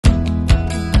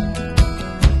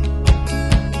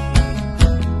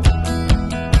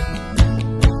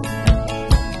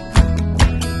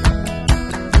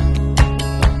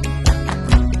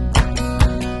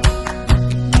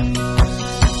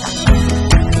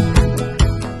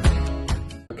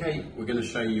today we're going to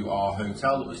show you our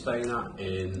hotel that we're staying at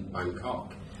in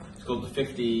Bangkok. It's called the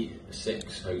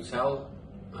 56 Hotel,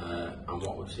 and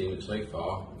what we've seen it so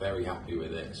far, very happy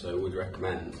with it, so would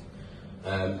recommend.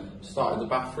 Start in the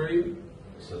bathroom.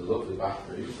 It's a lovely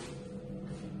bathroom.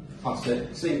 Classic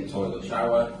sink, toilet,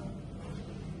 shower,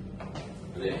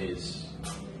 and it is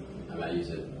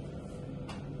amazing.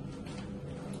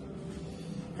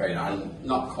 Very nice,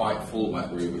 not quite full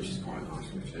wet room, which is quite nice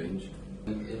for a change.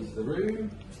 Into the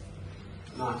room,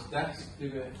 nice desk, do a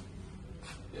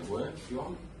bit of work if you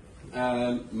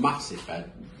want. Massive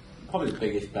bed, probably the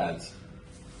biggest bed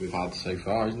we've had so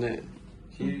far, isn't it?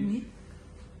 Huge.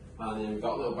 And then we've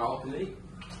got a little balcony.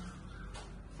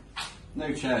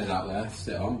 No chairs out there to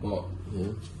sit on, but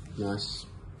yeah, nice.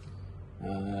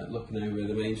 Looking over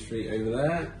the main street over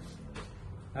there.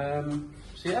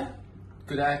 So yeah,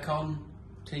 good aircon,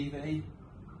 TV,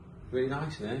 really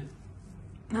nice in here.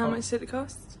 How much did it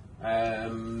cost?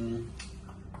 So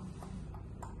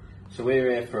we're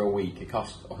here for a week. It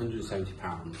cost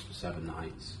 £170 for 7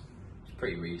 nights. It's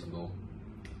pretty reasonable.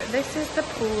 This is the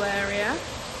pool area,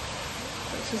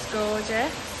 which is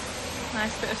gorgeous.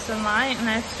 Nice bit of sunlight, and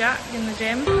there's Jack in the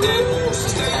gym.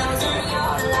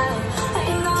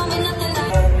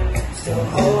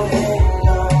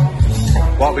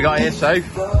 What have we got here, Soph?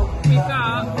 We've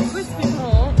got crispy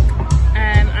pork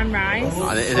and rice.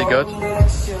 And is it good?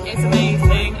 It's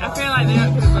amazing. I feel like they're not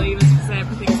going to believe us because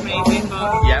everything's amazing,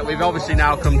 but... Yeah, we've obviously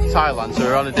now come to Thailand, so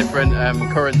we're on a different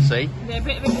currency. They're a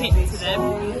bit of a kick to them.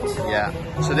 Yeah,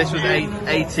 so this was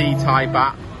 80 Thai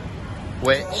baht,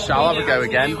 which I'll have a go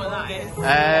again.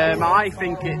 I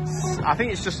think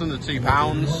it's just under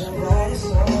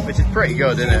 £2, which is pretty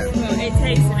good, isn't it? Well, it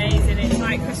tastes amazing. It's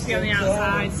like crispy on the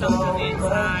outside, soft on the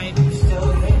inside. It's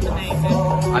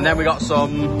amazing. And then we got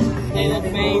some They look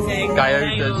amazing.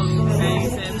 gyotas,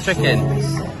 Amazing. chicken.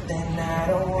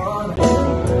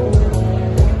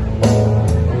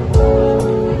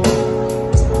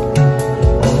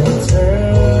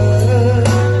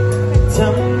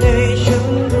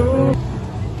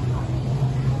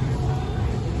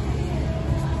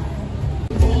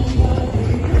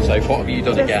 So what have you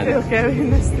done again?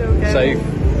 They're still going. So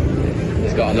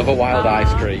he's got another wild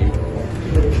ice cream.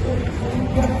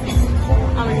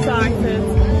 I'm excited.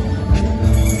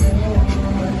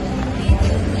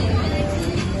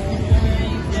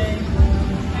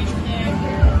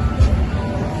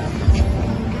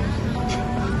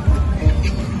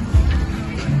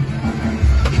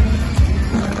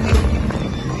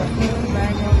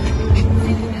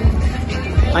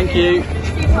 Thank you.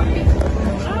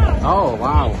 Oh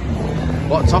wow.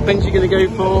 What toppings are you going to go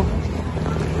for?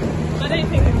 I don't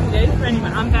think I can do for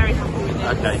anyone. I'm very happy with it.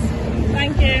 Okay.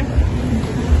 Thank you.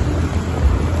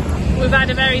 We've had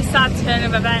a very sad turn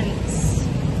of events.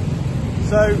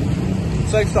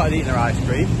 So started eating her ice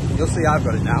cream. You'll see I've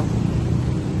got it now.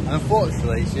 And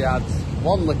unfortunately she had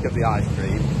one lick of the ice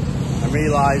cream and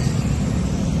realised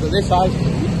that this ice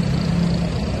cream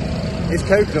is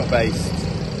coconut based.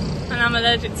 And I'm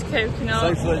allergic to coconut.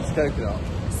 Soph's allergic to coconut.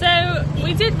 So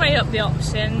we did weigh up the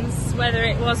options, whether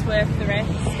it was worth the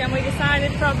risk, and we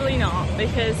decided probably not,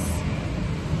 because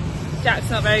Jack's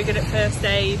not very good at first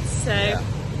aid, so... Yeah.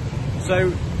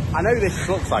 So, I know this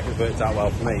looks like it's worked out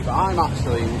well for me, but I'm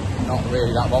actually not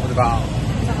really that bothered about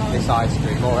this ice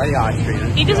cream, or any ice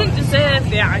cream. He doesn't deserve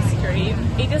the ice cream.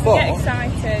 He doesn't get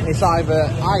excited. It's either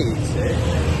I eat it,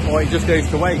 or it just goes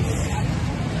to waste.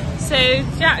 So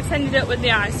Jack's ended up with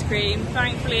the ice cream.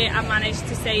 Thankfully I managed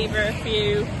to savour a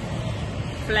few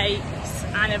flakes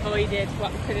and avoided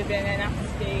what could have been a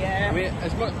nasty... I mean,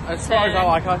 as far as I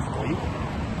like ice cream,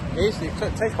 it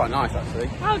tastes quite nice actually.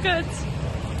 Oh good.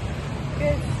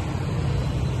 Good.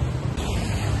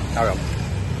 Carry on.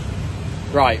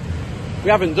 Right, we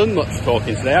haven't done much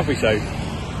talking today, have we, so?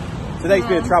 Today's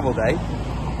been a travel day,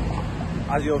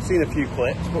 as you'll have seen a few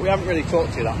clips, but we haven't really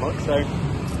talked to you that much, so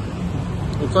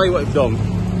I'll tell you what we've done.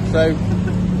 So,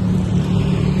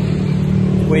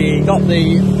 we got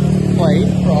the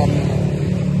plane from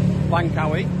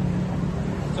Bangkok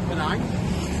to Penang.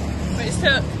 Which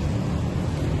took...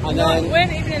 And then... We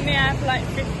weren't even in the air for like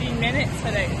 15 minutes, I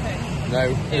don't think.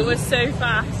 No. It was so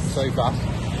fast. So fast.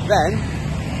 Then,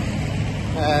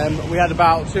 we had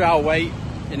about a 2-hour wait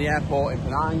in the airport in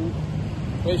Penang,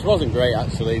 which wasn't great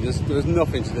actually. There was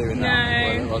nothing to do in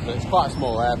that. No. It's quite a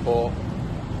small airport.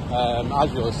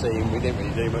 As you'll have seen, we didn't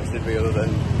really do much, did we, other than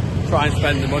try and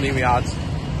spend the money we had.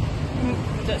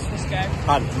 Let's just go.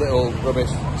 Had little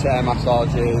rubbish chair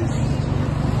massages.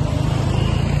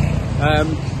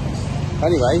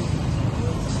 Anyway,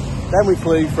 then we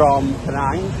flew from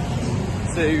Penang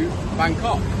to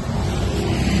Bangkok.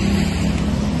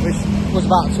 which was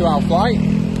about a 2-hour flight.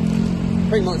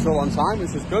 Pretty much all on time,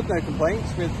 which was good, no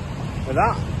complaints with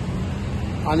that.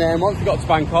 And then once we got to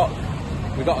Bangkok,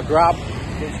 we got a Grab,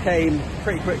 which came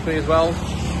pretty quickly as well.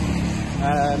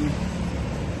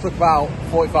 Took about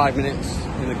 45 minutes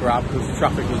in the Grab because the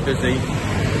traffic was busy,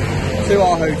 to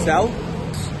our hotel.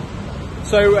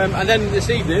 So, and then this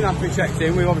evening, after we checked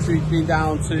in, we've obviously been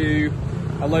down to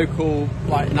a local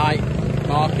like night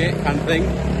market kind of thing.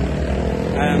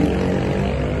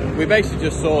 We basically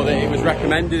just saw that it was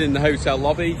recommended in the hotel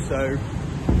lobby, so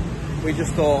we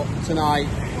just thought tonight,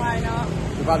 why not?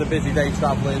 We've had a busy day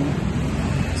travelling,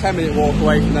 10-minute walk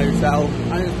away from the hotel,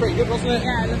 and it was pretty good, wasn't it?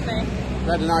 Yeah, lovely.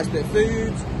 We had a nice bit of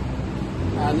food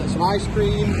and some ice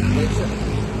cream, which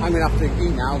I'm going to have to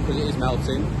eat now because it is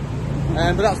melting.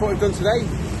 But that's what we've done today.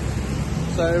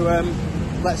 So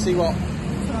let's see what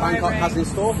Bangkok has in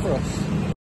store for us.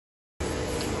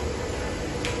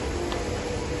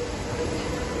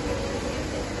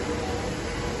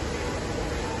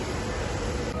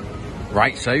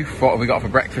 Right, so what have we got for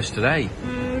breakfast today?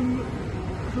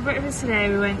 For breakfast today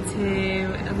we went to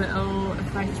a little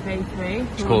French bakery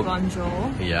called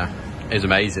Bonjour. Yeah, it was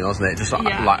amazing, wasn't it? Just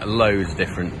like loads of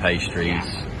different pastries.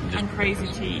 And crazy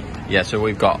cheap. Yeah, so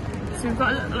we've got a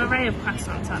little array of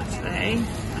croissants actually.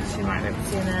 Actually, might be able to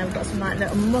see in there. We've got some like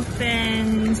little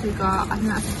muffins. We've got, I think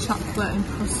that's a chocolate and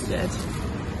custard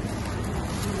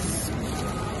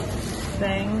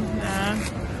thing there.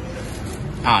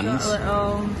 And got a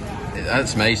little.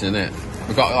 That's amazing, isn't it?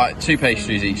 We've got like 2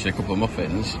 pastries each and a couple of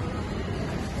muffins,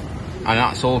 and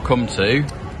that's all come to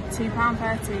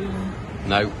 £2.13.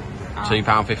 No,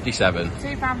 £2.57.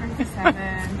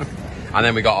 £2.57. And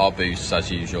then we got our boosts as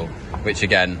usual, which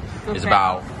again is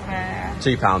about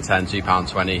 £2.10,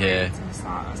 £2.20 here.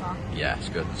 Yeah, it's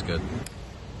good, it's good.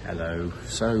 Hello.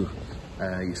 So,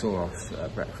 you saw us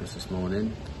at breakfast this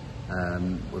morning.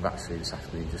 We've actually this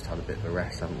afternoon just had a bit of a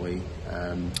rest, haven't we?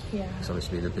 Yeah. It's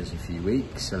obviously been a busy few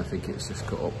weeks, and I think it's just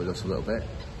caught up with us a little bit.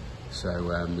 So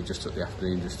we just took the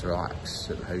afternoon just to relax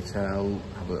at the hotel,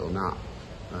 have a little nap.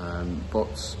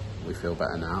 But we feel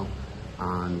better now,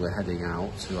 and we're heading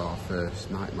out to our first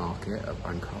night market at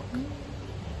Bangkok,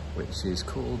 which is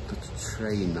called the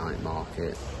Train Night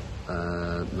Market.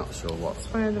 Not sure what.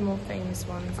 It's one of the more famous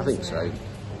ones. I think so.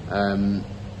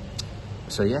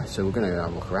 So yeah, so we're going to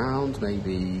have a look around,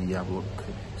 maybe have a look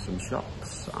at some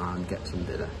shops and get some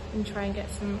dinner. And try and get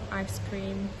some ice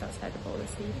cream that's edible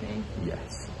this evening.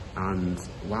 Yes, and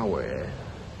while we're here,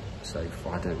 so I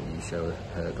don't know if you showed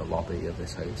her the lobby of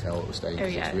this hotel that we're staying in.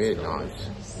 It's really nice.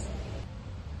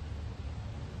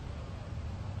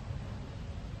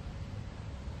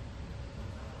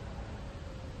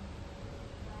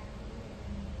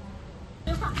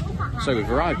 So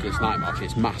we've arrived at this night market.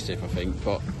 It's massive, I think,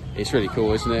 but it's really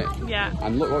cool, isn't it? Yeah.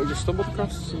 And look what we just stumbled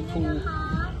across, some cool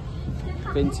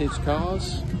vintage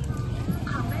cars.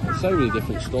 There's so many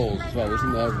different stalls as well,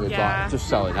 isn't there? With like just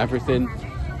selling everything.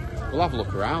 We'll have a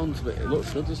look around, but it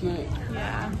looks good, doesn't it?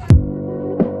 Yeah.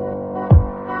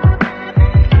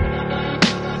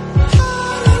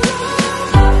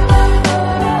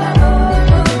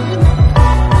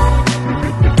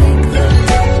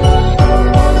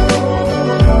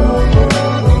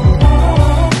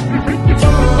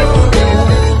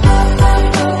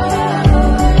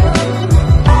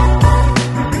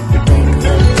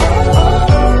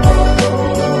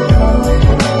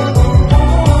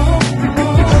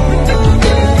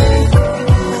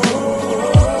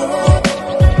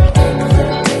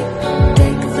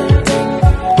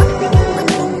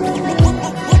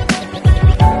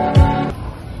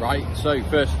 So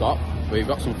first stop, we've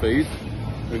got some food.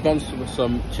 We've gone for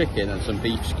some chicken and some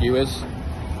beef skewers.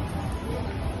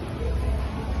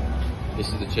 This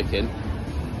is the chicken.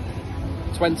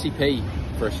 20p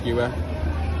for a skewer.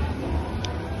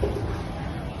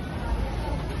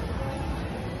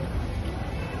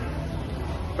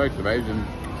 Both amazing.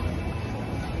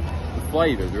 The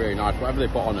flavours are really nice. Whatever they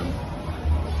put on them,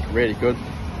 really good.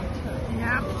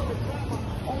 Yeah.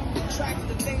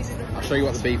 I'll show you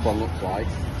what the beef one looks like.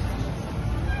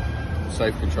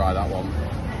 Soph can try that one.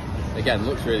 Again,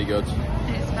 looks really good.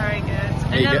 It's very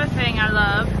good. Another thing I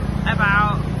love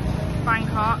about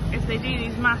Bangkok is they do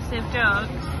these massive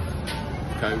jugs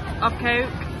of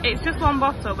Coke. It's just one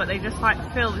bottle, but they just like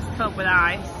fill this tub with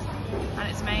ice, and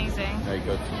it's amazing. Very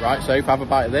good. Right, Soph, have a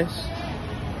bite of this.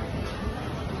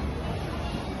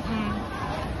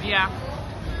 Yeah.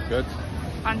 Good.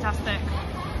 Fantastic.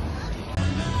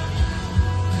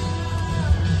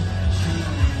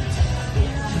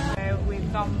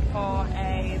 We've gone for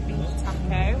a beef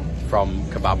taco. From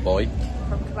Kebab Boy.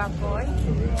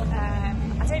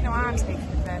 I don't know why I'm taking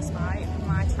the first bite.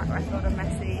 My track record of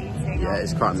messy eating. Yeah,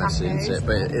 it's quite messy, isn't it?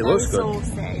 But it looks good.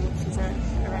 Saucy, which is a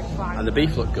red flag. And the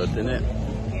beef looked good, didn't it?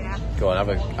 Yeah. Go on,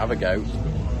 have a go.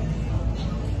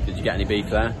 Did you get any beef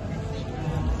there?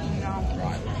 No.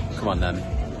 Right. Come on then.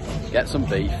 Get some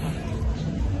beef.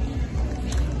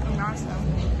 Nice though.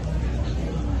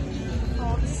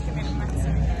 Oh, just give me a messy.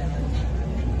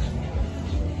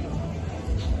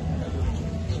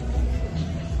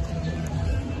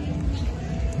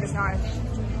 It's nice.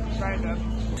 Very good.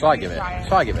 Try give it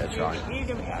a try. You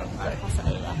give it a go. I'll pass it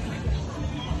over.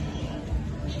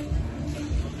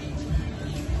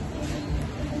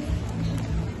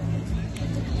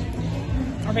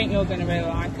 I think you're going to really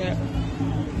like it.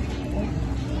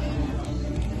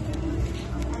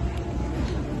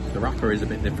 The wrapper is a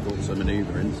bit difficult to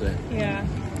manoeuvre, isn't it? Yeah.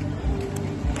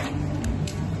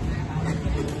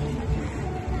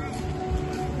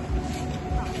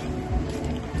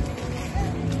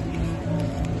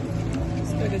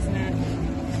 It's good, isn't it?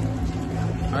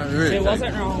 It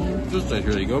wasn't wrong. It does taste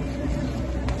really good.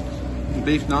 The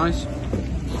beef's nice.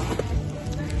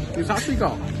 It's actually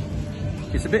got...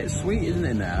 It's a bit sweet, isn't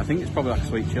it, in there? I think it's probably like a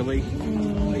sweet chilli.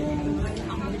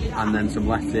 And then some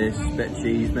lettuce, a bit of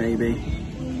cheese maybe.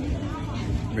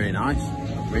 Really nice.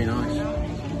 Really nice.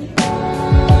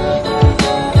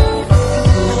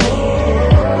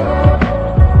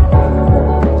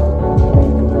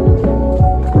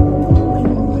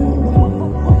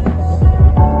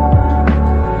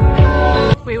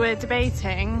 We were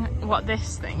debating what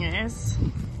this thing is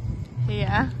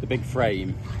here. The big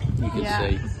frame, you can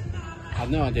see. I had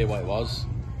no idea what it was.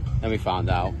 Then we found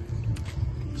out.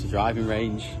 It's a driving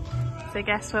range. So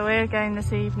guess where we're going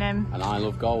this evening? And I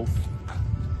love golf.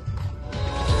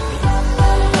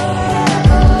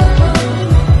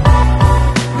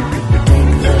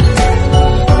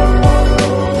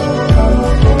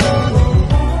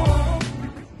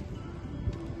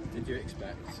 Did you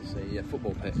expect to see a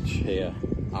football pitch here?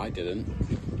 I didn't.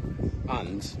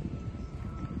 And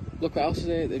look what else is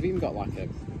here. They've even got like a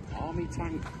army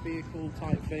tank vehicle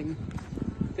type thing.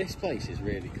 This place is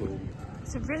really cool.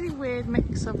 It's a really weird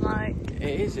mix of like... It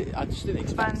is, I just didn't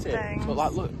expect it. things. But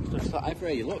like look, just like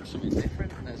everywhere you look, something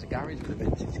different. There's a garage with a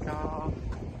vintage car.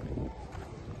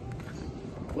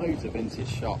 Loads of vintage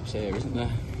shops here, isn't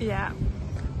there? Yeah.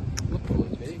 Look at all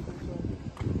these vehicles.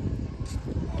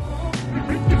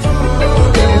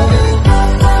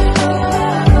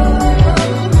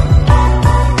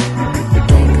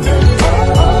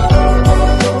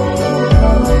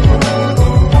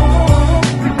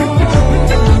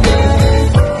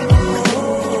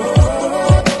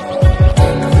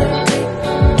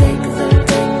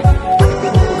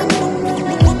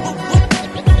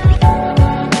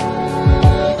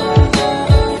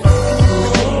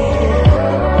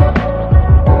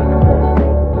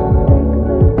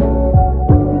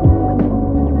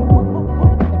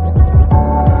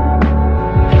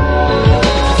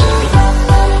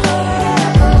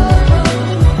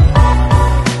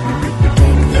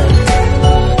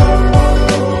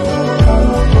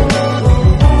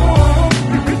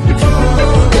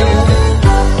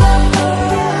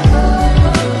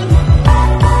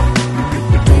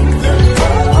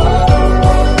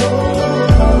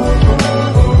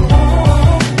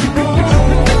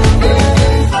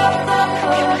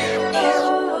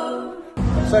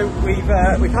 So we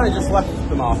kind of just left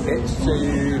the market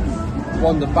to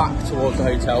wander back towards the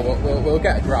hotel, but we'll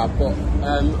get a grab. But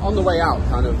on the way out,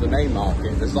 kind of the main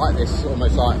market, there's like this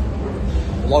almost like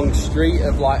long street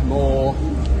of like more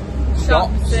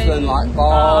shops and like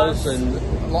bars and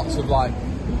lots of like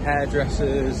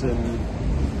hairdressers and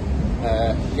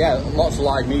yeah, lots of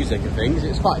live music and things.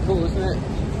 It's quite cool, isn't it?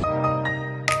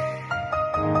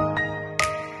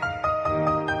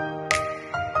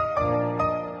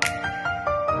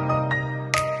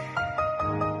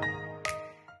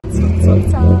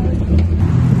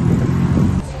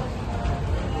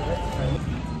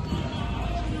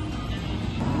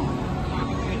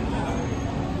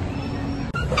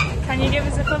 Can you give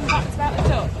us a fun fact about the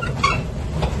duck?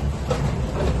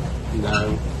 No.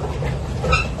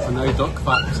 No duck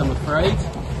facts, I'm afraid.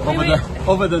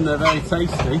 Other than they're very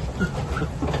tasty.